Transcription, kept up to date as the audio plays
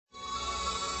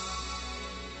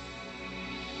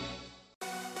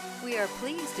We are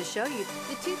pleased to show you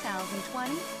the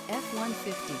 2020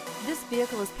 F-150. This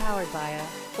vehicle is powered by a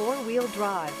four-wheel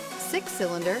drive,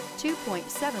 six-cylinder,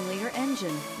 2.7-liter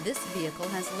engine. This vehicle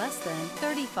has less than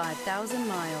 35,000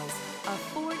 miles. A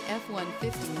Ford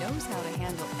F-150 knows how to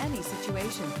handle any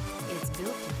situation. It's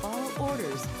built to follow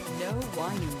orders, no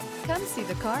whining. Come see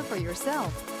the car for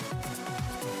yourself.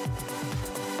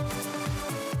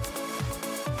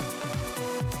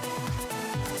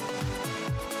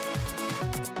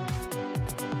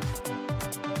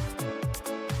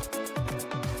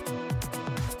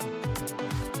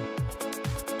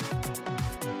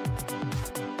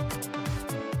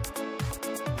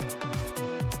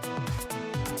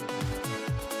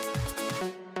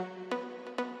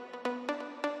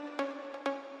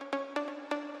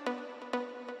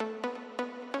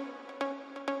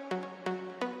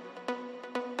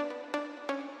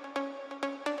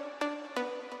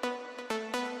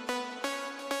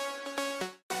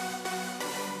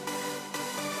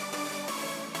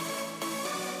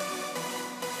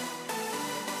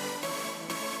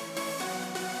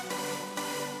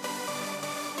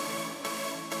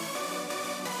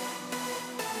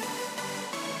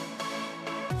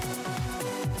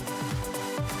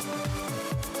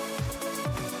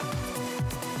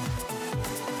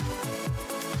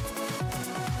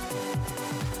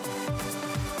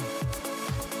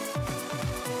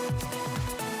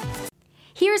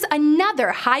 Here's another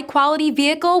high-quality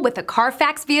vehicle with a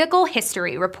Carfax Vehicle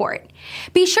History Report.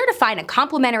 Be sure to find a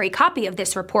complimentary copy of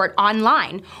this report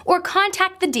online or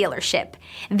contact the dealership.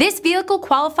 This vehicle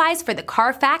qualifies for the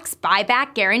Carfax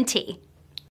Buyback Guarantee.